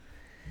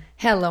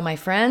Hello, my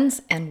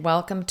friends, and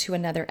welcome to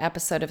another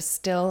episode of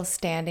Still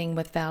Standing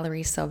with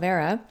Valerie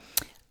Silvera.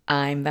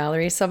 I'm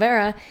Valerie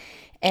Silvera,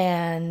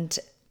 and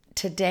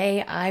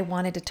today I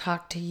wanted to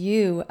talk to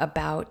you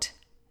about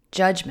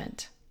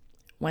judgment,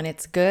 when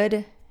it's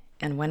good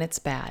and when it's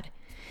bad.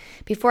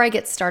 Before I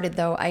get started,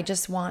 though, I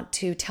just want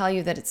to tell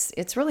you that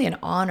it's really an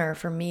honor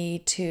for me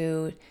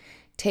to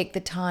take the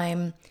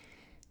time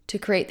to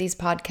create these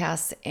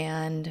podcasts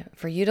and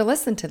for you to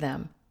listen to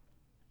them.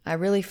 I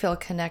really feel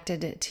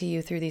connected to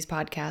you through these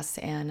podcasts,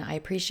 and I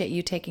appreciate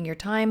you taking your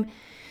time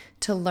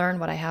to learn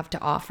what I have to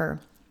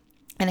offer.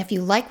 And if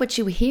you like what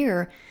you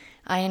hear,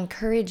 I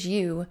encourage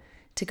you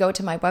to go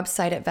to my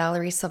website at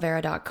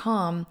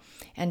valeriesilvera.com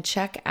and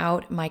check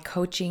out my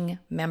coaching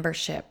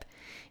membership.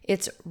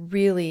 It's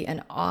really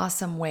an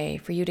awesome way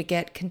for you to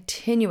get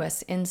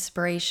continuous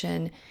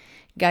inspiration,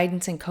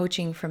 guidance, and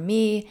coaching from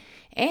me,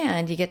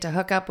 and you get to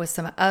hook up with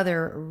some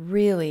other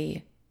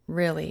really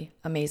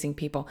amazing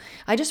people.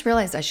 I just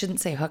realized I shouldn't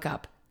say hook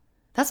up.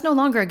 That's no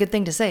longer a good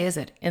thing to say, is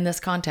it, in this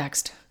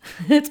context?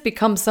 It's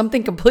become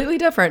something completely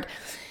different.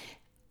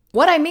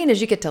 What I mean is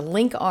you get to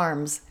link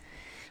arms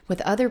with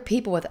other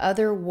people, with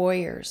other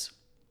warriors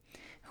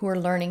who are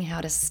learning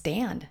how to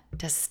stand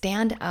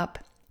up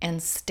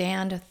and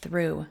stand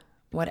through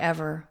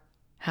whatever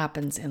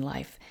happens in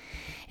life.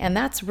 And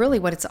that's really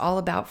what it's all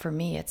about for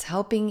me. It's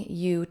helping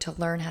you to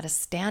learn how to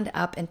stand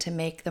up and to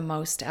make the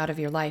most out of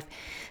your life.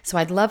 So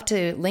I'd love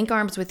to link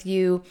arms with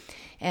you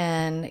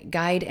and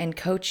guide and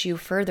coach you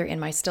further in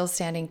my Still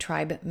Standing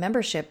Tribe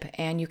membership.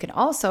 And you can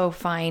also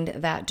find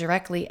that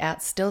directly at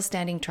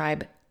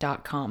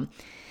stillstandingtribe.com.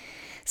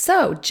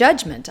 So,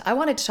 judgment. I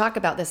wanted to talk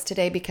about this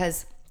today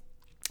because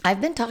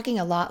I've been talking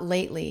a lot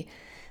lately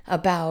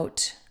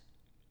about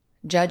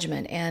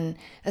judgment, and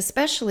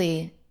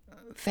especially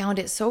found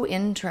it so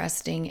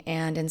interesting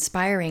and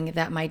inspiring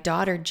that my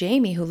daughter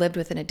Jamie, who lived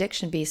with an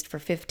addiction beast for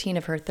 15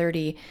 of her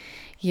 30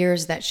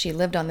 years that she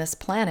lived on this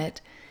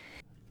planet,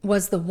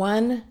 was the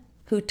one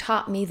who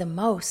taught me the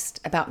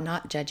most about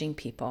not judging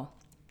people,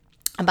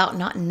 about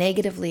not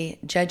negatively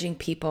judging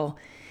people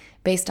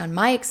based on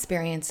my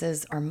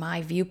experiences or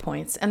my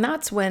viewpoints. And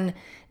that's when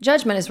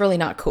judgment is really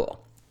not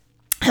cool.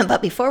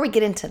 But before we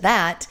get into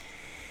that,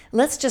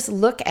 let's just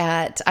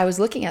I was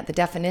looking at the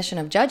definition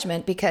of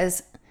judgment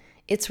because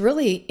it's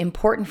really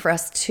important for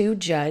us to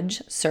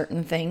judge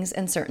certain things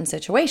and certain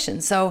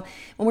situations. So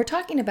when we're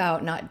talking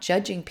about not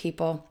judging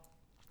people,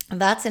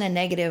 that's in a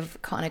negative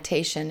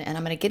connotation, and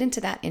I'm going to get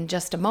into that in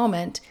just a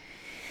moment.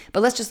 But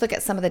let's just look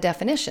at some of the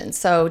definitions.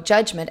 So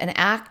judgment, an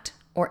act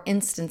or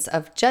instance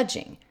of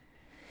judging.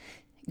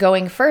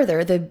 Going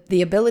further,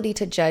 the ability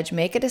to judge,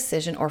 make a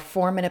decision, or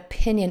form an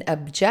opinion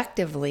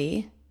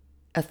objectively,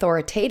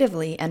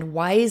 authoritatively, and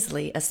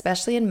wisely,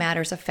 especially in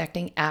matters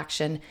affecting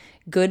action,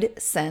 good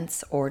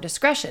sense, or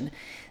discretion.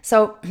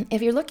 So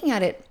if you're looking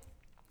at it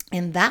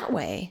in that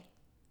way,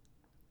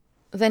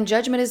 then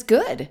judgment is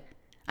good.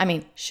 I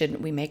mean,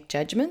 shouldn't we make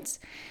judgments?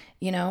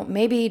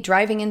 Maybe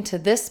driving into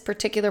this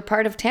particular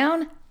part of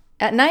town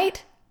at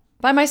night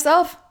by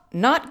myself,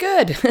 not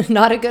good,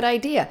 not a good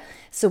idea.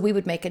 So we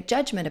would make a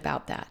judgment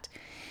about that.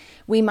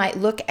 We might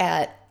look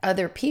at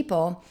other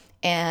people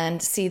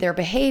and see their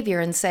behavior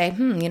and say,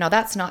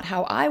 that's not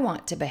how I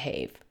want to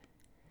behave.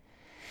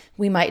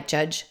 We might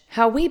judge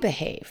how we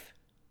behave.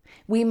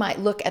 We might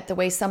look at the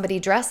way somebody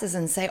dresses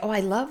and say, I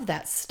love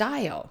that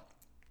style.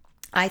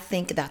 I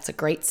think that's a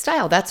great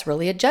style. That's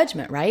really a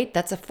judgment, right?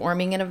 That's a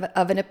forming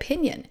of an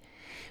opinion,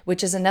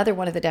 which is another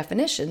one of the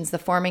definitions, the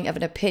forming of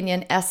an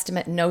opinion,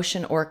 estimate,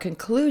 notion, or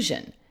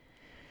conclusion.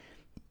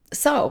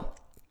 So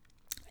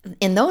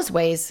in those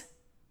ways,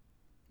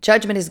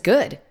 judgment is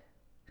good.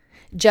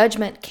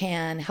 Judgment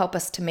can help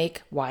us to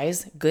make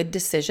wise, good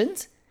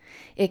decisions.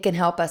 It can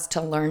help us to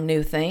learn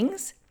new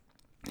things,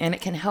 and it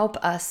can help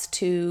us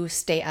to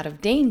stay out of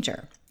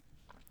danger.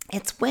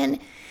 It's when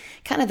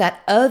kind of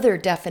that other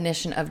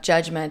definition of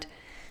judgment,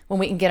 when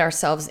we can get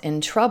ourselves in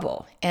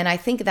trouble. And I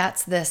think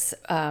that's this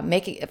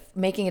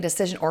making a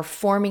decision or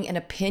forming an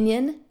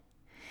opinion.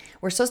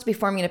 We're supposed to be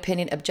forming an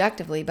opinion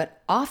objectively,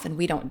 but often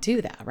we don't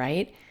do that,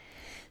 right?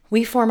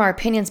 We form our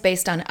opinions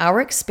based on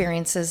our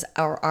experiences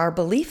or our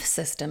belief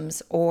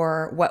systems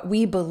or what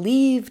we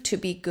believe to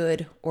be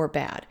good or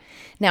bad.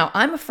 Now,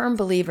 I'm a firm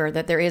believer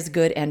that there is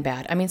good and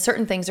bad. I mean,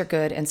 certain things are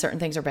good and certain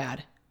things are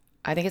bad.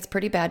 I think it's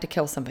pretty bad to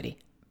kill somebody.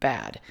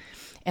 Bad.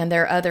 And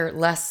there are other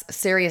less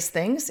serious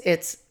things.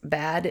 It's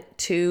bad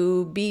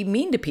to be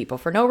mean to people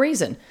for no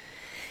reason.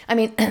 I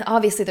mean,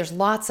 obviously, there's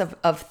lots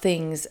of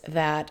things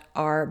that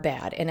are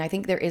bad, and I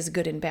think there is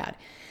good and bad.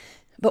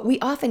 But we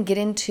often get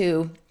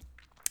into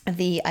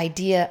the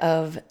idea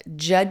of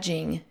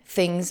judging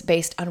things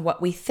based on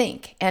what we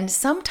think. And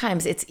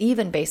sometimes it's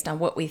even based on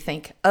what we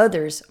think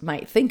others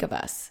might think of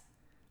us,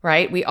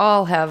 right? We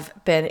all have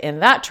been in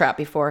that trap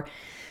before.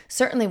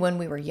 Certainly when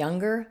we were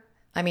younger.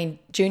 I mean,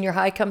 junior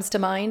high comes to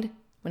mind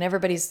when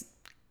everybody's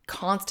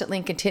constantly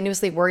and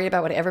continuously worried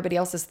about what everybody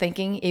else is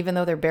thinking, even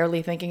though they're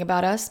barely thinking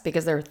about us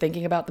because they're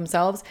thinking about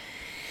themselves.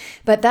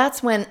 But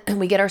that's when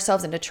we get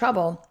ourselves into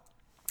trouble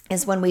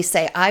is when we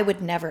say, I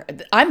would never,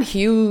 I'm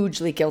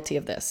hugely guilty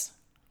of this.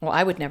 Well,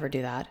 I would never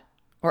do that.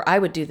 Or I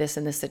would do this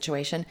in this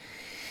situation.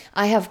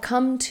 I have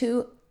come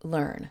to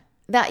learn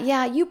that,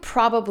 yeah, you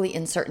probably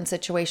in certain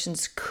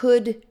situations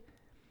could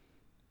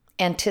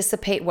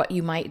anticipate what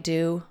you might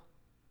do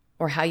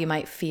or how you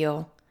might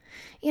feel.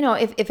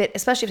 If it,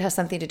 especially if it has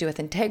something to do with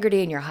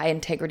integrity and you're a high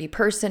integrity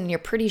person, you're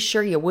pretty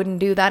sure you wouldn't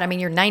do that. I mean,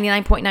 you're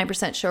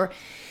 99.9% sure.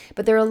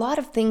 But there are a lot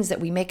of things that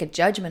we make a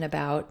judgment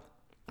about.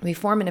 We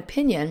form an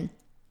opinion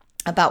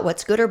about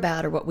what's good or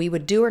bad or what we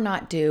would do or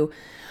not do,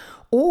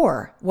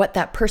 or what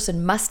that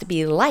person must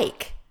be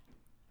like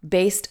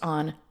based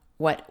on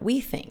what we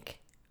think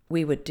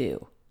we would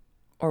do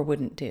or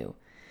wouldn't do.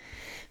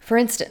 For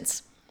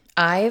instance,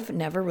 I've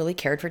never really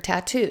cared for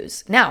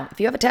tattoos. Now, if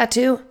you have a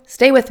tattoo,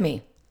 stay with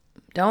me.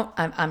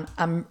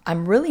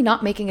 I'm really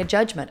not making a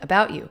judgment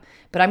about you,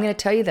 but I'm going to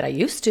tell you that I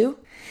used to.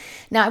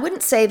 Now, I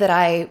wouldn't say that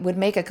I would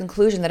make a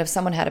conclusion that if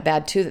someone had a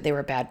bad tattoo that they were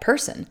a bad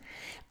person.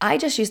 I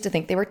just used to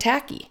think they were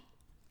tacky.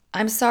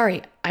 I'm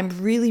sorry. I'm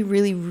really,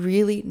 really,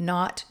 really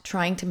not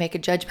trying to make a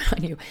judgment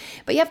on you.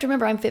 But you have to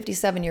remember, I'm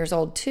 57 years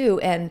old too.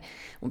 And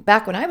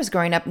back when I was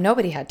growing up,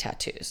 nobody had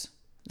tattoos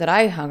that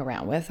I hung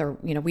around with, or,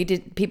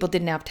 people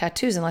didn't have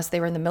tattoos unless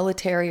they were in the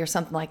military or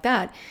something like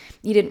that.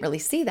 You didn't really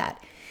see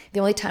that. The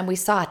only time we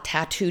saw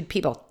tattooed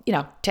people,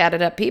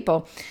 tatted up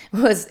people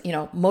was,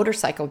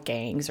 motorcycle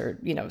gangs or,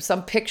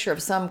 some picture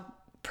of some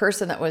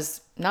person that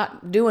was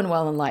not doing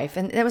well in life.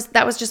 And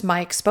that was just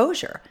my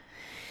exposure.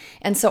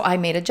 And so I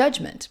made a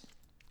judgment.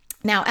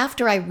 Now,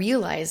 after I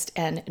realized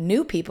and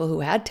knew people who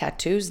had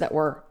tattoos that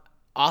were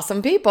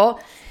awesome people,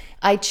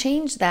 I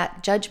changed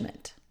that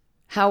judgment.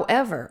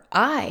 However,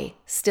 I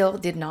still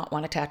did not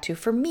want a tattoo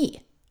for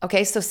me.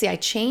 Okay, so see, I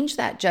changed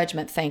that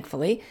judgment,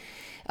 thankfully,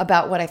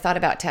 about what I thought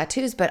about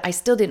tattoos, but I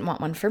still didn't want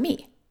one for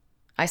me.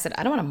 I said,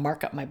 I don't want to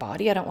mark up my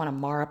body. I don't want to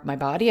mar up my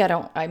body.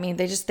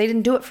 They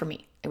didn't do it for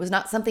me. It was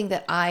not something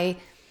that I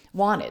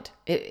wanted.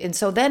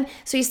 So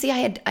you see,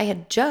 I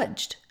had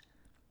judged.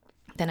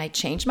 Then I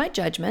changed my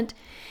judgment,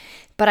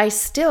 but I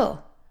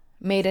still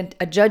made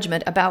a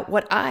judgment about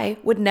what I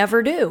would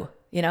never do.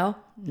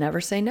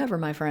 Never say never,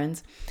 my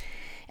friends.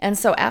 And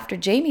so after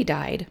Jamie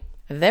died,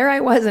 there I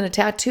was in a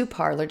tattoo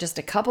parlor just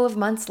a couple of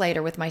months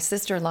later with my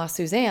sister-in-law,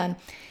 Suzanne,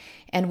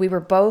 and we were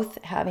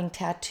both having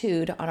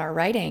tattooed on our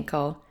right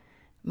ankle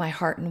my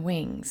heart and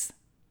wings,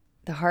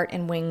 the heart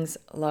and wings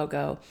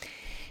logo.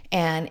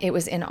 And it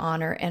was in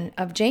honor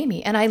of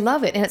Jamie. And I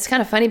love it. And it's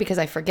kind of funny because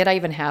I forget I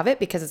even have it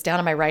because it's down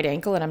on my right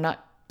ankle and I'm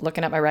not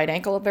looking at my right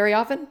ankle very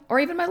often, or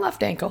even my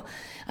left ankle.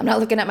 I'm not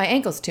looking at my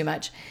ankles too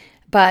much.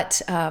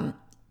 But,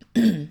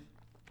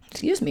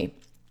 excuse me,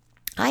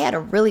 I had a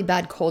really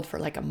bad cold for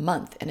like a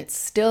month and it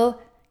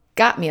still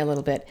got me a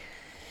little bit.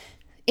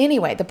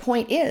 Anyway, the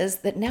point is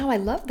that now I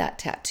love that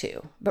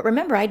tattoo. But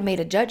remember, I'd made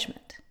a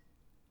judgment.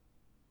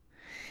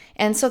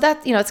 And so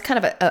that, it's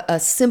kind of a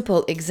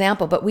simple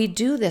example, but we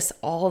do this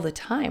all the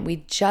time.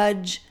 We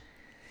judge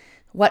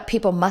what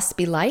people must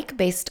be like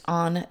based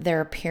on their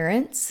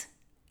appearance.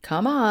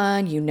 Come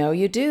on,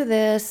 you do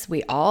this.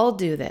 We all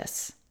do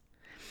this.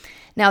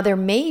 Now, there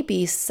may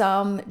be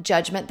some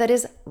judgment that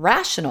is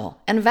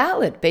rational and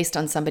valid based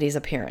on somebody's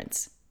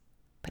appearance,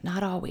 but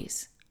not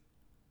always.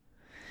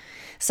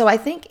 So I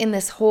think in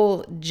this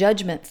whole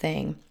judgment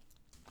thing,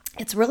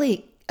 it's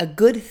really a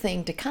good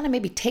thing to kind of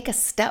maybe take a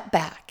step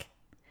back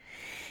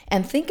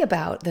and think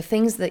about the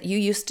things that you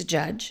used to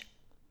judge,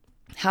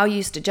 how you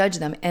used to judge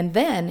them, and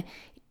then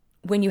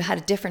when you had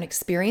a different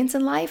experience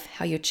in life,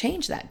 how you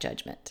changed that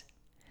judgment.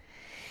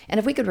 And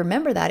if we could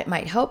remember that, it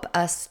might help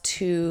us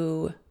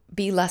to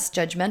be less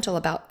judgmental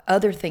about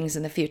other things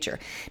in the future.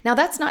 Now,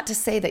 that's not to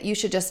say that you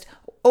should just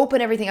open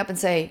everything up and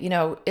say,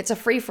 it's a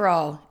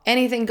free-for-all.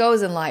 Anything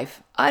goes in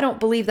life. I don't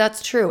believe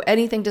that's true.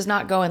 Anything does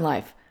not go in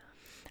life.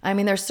 I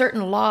mean, there's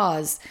certain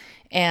laws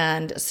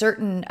and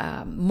certain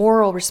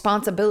moral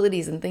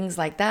responsibilities and things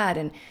like that.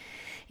 And,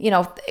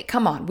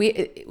 come on,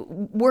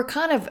 we're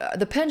kind of,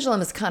 the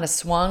pendulum is kind of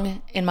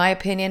swung, in my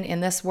opinion, in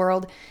this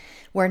world,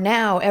 where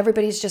now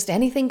everybody's just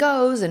anything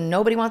goes and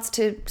nobody wants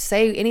to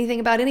say anything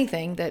about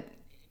anything, that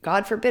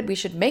God forbid we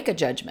should make a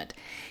judgment.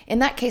 In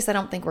that case, I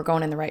don't think we're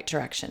going in the right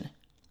direction.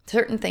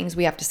 Certain things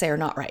we have to say are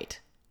not right.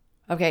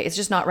 Okay, it's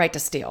just not right to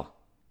steal.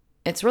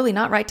 It's really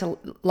not right to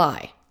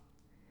lie.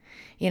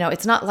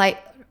 It's not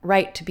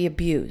right to be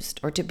abused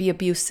or to be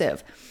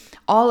abusive.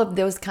 All of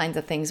those kinds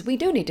of things we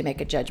do need to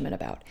make a judgment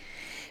about.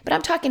 But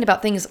I'm talking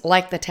about things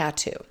like the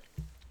tattoo.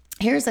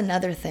 Here's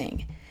another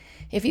thing.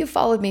 If you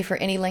followed me for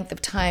any length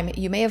of time,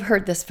 you may have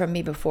heard this from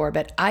me before,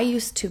 but I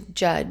used to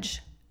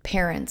judge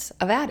parents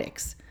of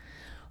addicts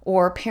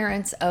or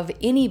parents of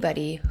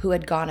anybody who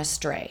had gone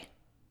astray,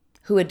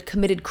 who had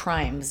committed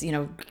crimes,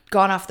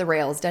 gone off the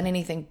rails, done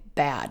anything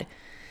bad.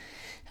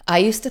 I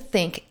used to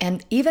think,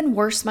 and even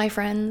worse, my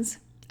friends,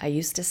 I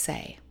used to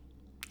say,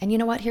 and you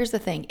know what? Here's the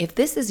thing. If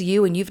this is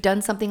you and you've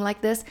done something like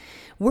this,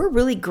 we're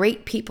really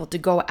great people to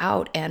go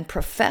out and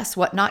profess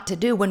what not to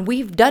do when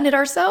we've done it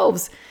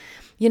ourselves.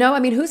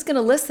 Who's going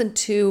to listen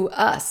to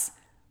us?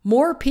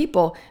 More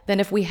people than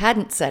if we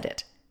hadn't said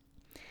it.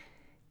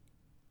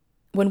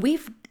 when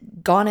we've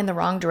gone in the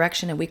wrong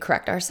direction and we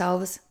correct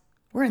ourselves,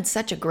 we're in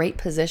such a great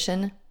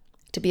position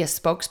to be a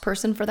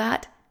spokesperson for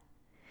that.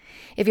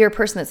 If you're a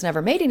person that's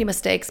never made any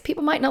mistakes,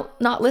 people might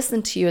not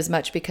listen to you as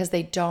much because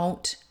they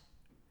don't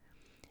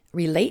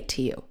relate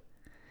to you.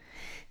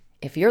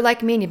 If you're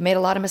like me and you've made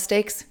a lot of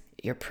mistakes,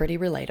 you're pretty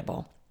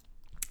relatable.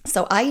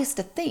 So I used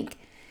to think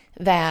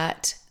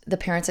that the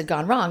parents had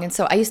gone wrong. And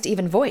so I used to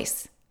even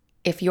voice,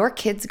 if your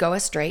kids go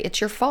astray,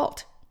 it's your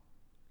fault.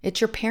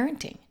 It's your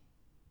parenting.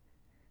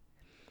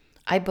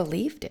 I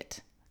believed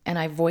it and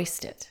I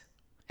voiced it.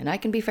 And I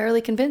can be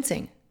fairly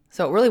convincing.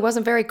 So it really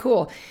wasn't very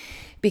cool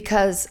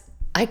because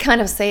I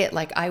kind of say it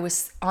like I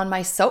was on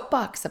my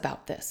soapbox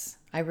about this.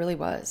 I really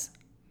was.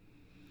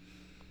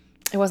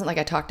 It wasn't like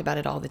I talked about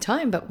it all the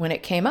time, but when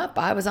it came up,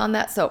 I was on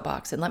that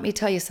soapbox. And let me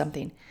tell you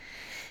something.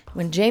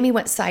 When Jamie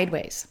went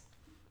sideways,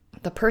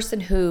 the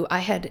person who I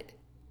had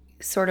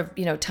sort of,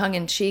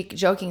 tongue-in-cheek,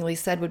 jokingly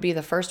said would be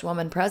the first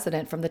woman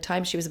president from the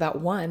time she was about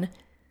 1,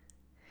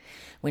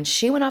 when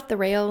she went off the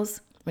rails,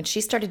 when she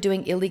started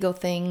doing illegal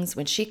things,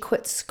 when she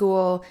quit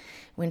school,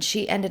 when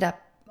she ended up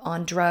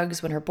on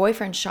drugs, when her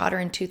boyfriend shot her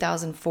in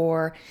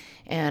 2004,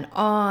 and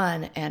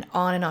on and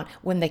on and on,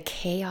 when the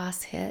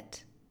chaos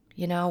hit,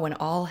 when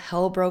all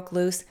hell broke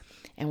loose,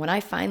 and when I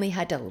finally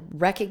had to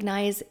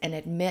recognize and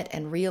admit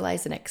and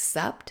realize and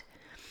accept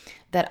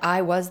that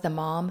I was the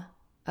mom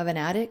of an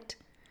addict,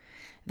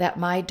 that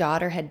my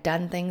daughter had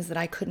done things that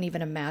I couldn't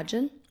even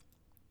imagine,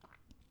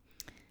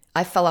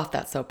 I fell off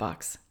that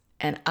soapbox,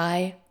 and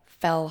I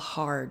fell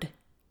hard.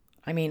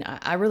 I mean,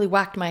 I really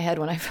whacked my head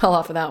when I fell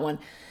off of that one.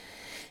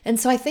 And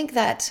so I think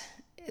that's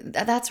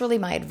really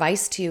my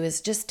advice to you,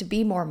 is just to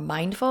be more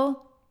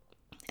mindful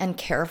and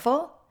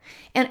careful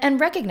and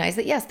recognize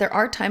that, yes, there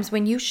are times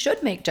when you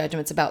should make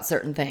judgments about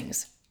certain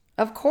things.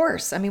 Of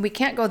course. I mean, we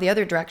can't go the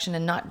other direction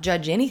and not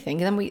judge anything.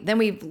 Then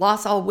we've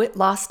lost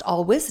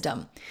all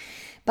wisdom.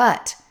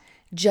 But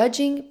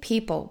judging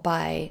people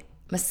by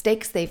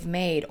mistakes they've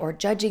made or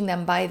judging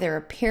them by their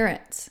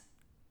appearance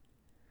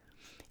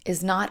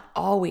is not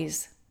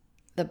always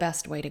the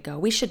best way to go.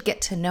 We should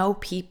get to know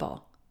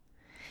people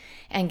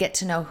and get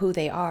to know who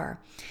they are.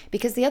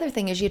 Because the other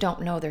thing is, you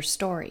don't know their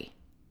story.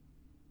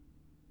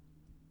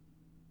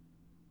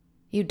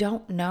 You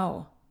don't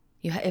know.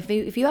 If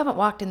you haven't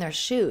walked in their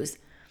shoes,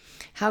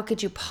 how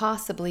could you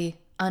possibly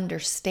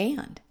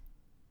understand?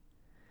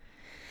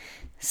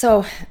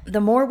 So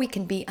the more we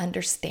can be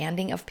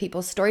understanding of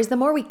people's stories, the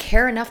more we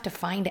care enough to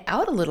find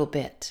out a little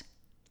bit,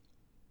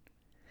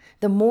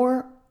 the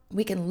more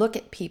we can look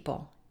at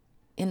people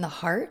in the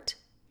heart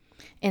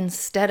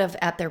instead of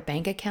at their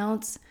bank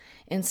accounts,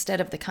 instead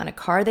of the kind of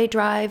car they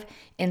drive,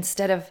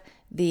 instead of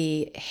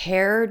the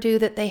hairdo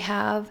that they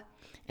have,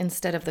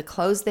 instead of the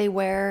clothes they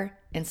wear,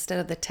 instead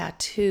of the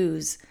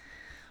tattoos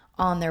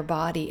on their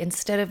body,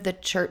 instead of the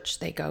church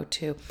they go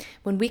to.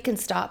 When we can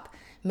stop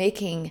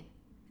making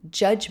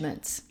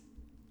judgments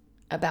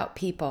about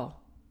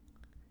people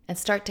and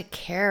start to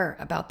care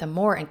about them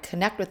more and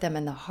connect with them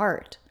in the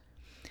heart,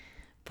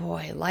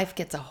 boy, life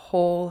gets a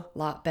whole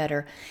lot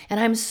better. And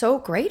I'm so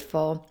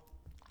grateful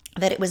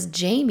that it was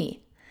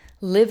Jamie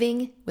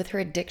living with her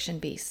addiction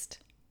beast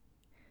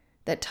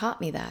that taught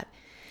me that.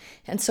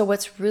 And so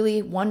what's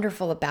really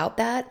wonderful about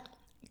that,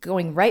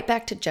 going right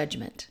back to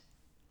judgment,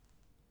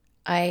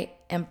 I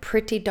am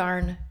pretty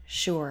darn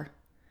sure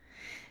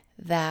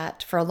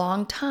that for a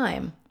long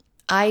time,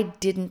 I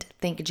didn't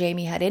think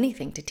Jamie had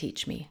anything to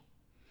teach me.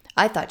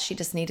 I thought she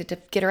just needed to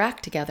get her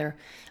act together.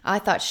 I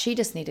thought she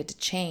just needed to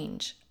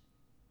change.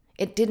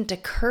 It didn't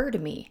occur to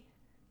me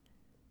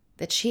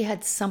that she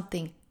had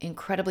something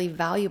incredibly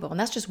valuable. And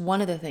that's just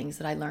one of the things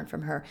that I learned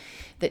from her,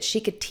 that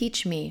she could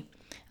teach me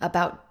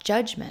about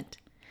judgment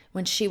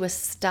when she was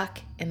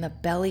stuck in the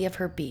belly of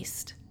her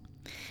beast.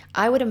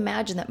 I would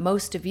imagine that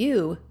most of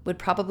you would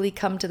probably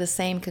come to the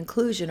same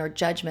conclusion or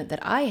judgment that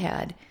I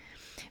had,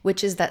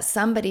 which is that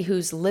somebody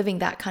who's living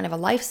that kind of a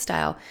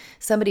lifestyle,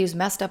 somebody who's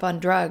messed up on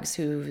drugs,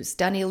 who's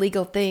done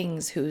illegal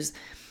things, who's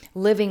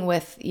living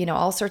with,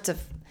 all sorts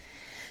of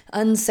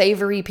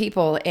unsavory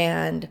people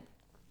and,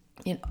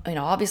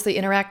 obviously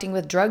interacting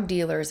with drug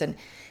dealers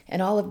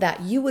and all of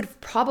that, you would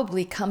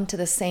probably come to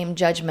the same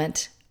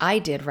judgment I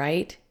did,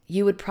 right?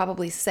 You would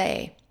probably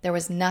say there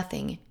was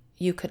nothing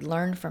you could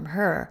learn from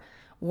her.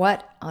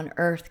 What on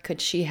earth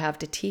could she have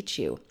to teach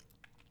you?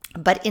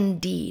 But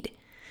indeed,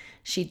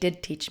 she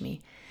did teach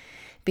me.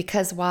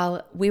 Because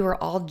while we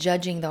were all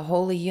judging the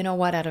holy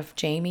you-know-what out of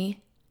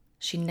Jamie,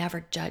 she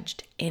never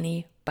judged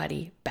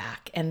anybody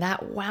back. And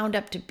that wound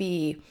up to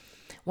be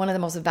one of the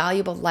most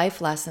valuable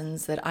life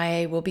lessons that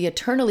I will be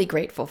eternally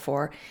grateful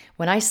for.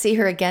 When I see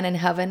her again in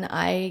heaven,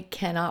 I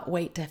cannot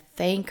wait to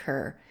thank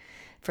her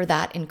for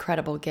that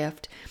incredible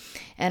gift.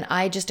 And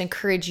I just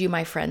encourage you,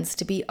 my friends,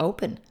 to be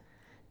open.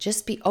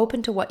 Just be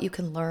open to what you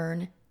can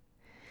learn.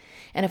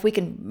 And if we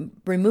can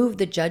remove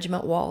the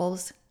judgment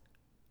walls,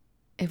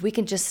 if we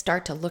can just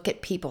start to look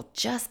at people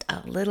just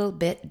a little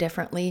bit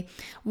differently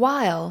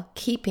while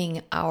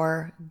keeping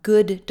our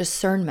good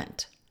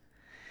discernment,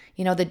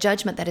 the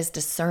judgment that is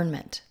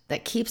discernment,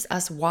 that keeps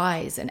us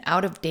wise and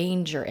out of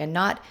danger and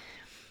not,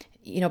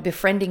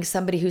 befriending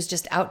somebody who's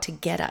just out to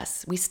get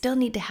us. We still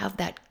need to have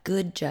that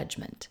good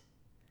judgment.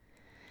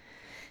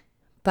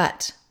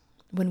 But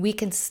when we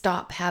can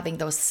stop having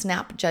those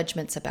snap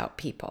judgments about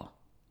people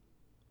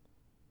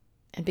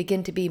and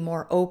begin to be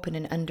more open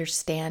and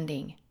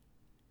understanding,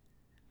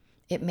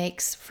 it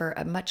makes for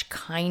a much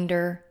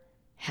kinder,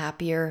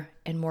 happier,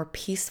 and more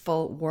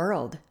peaceful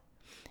world.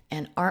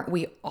 And aren't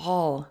we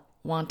all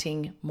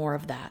wanting more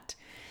of that?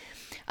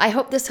 I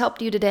hope this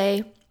helped you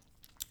today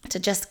to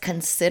just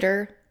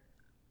consider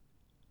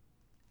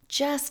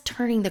just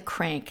turning the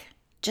crank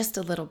just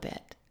a little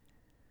bit.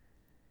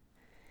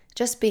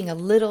 Just being a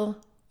little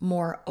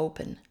more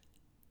open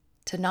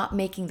to not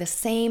making the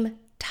same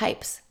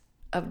types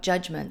of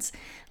judgments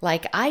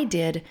like I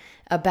did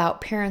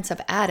about parents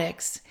of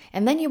addicts,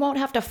 and then you won't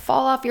have to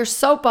fall off your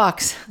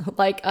soapbox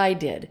like I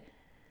did.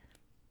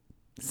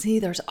 See,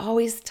 there's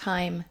always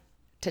time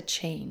to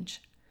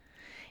change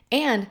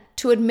and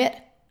to admit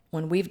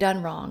when we've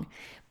done wrong.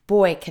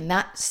 Boy, can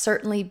that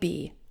certainly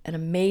be an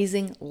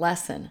amazing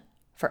lesson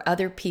for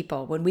other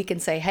people when we can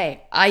say,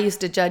 hey, I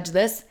used to judge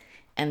this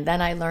and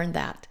then I learned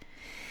that.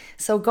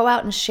 So go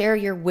out and share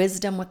your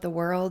wisdom with the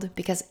world,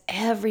 because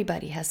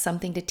everybody has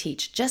something to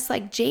teach, just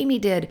like Jamie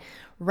did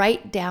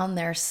right down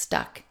there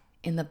stuck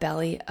in the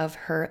belly of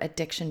her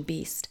addiction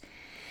beast.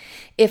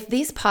 If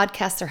these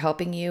podcasts are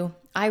helping you,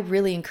 I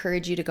really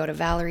encourage you to go to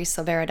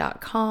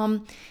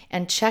ValerieSilvera.com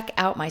and check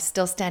out my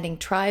Still Standing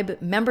Tribe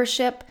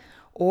membership,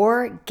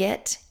 or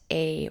get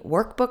a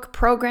workbook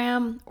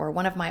program or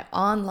one of my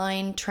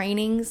online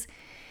trainings.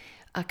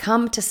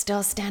 Come to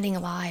Still Standing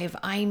Live.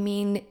 I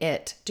mean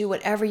it. Do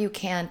whatever you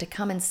can to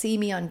come and see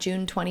me on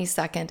June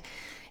 22nd,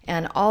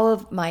 and all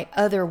of my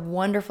other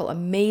wonderful,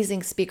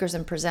 amazing speakers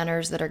and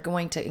presenters that are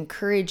going to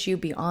encourage you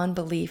beyond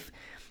belief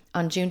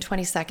on June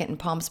 22nd in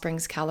Palm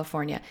Springs,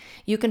 California.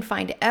 You can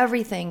find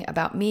everything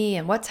about me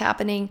and what's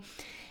happening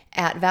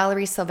at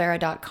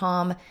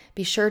ValerieSilvera.com.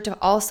 Be sure to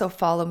also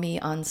follow me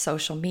on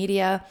social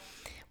media.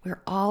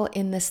 We're all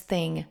in this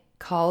thing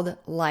called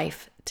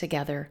life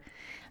together.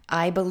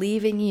 I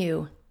believe in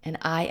you, and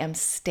I am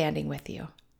standing with you.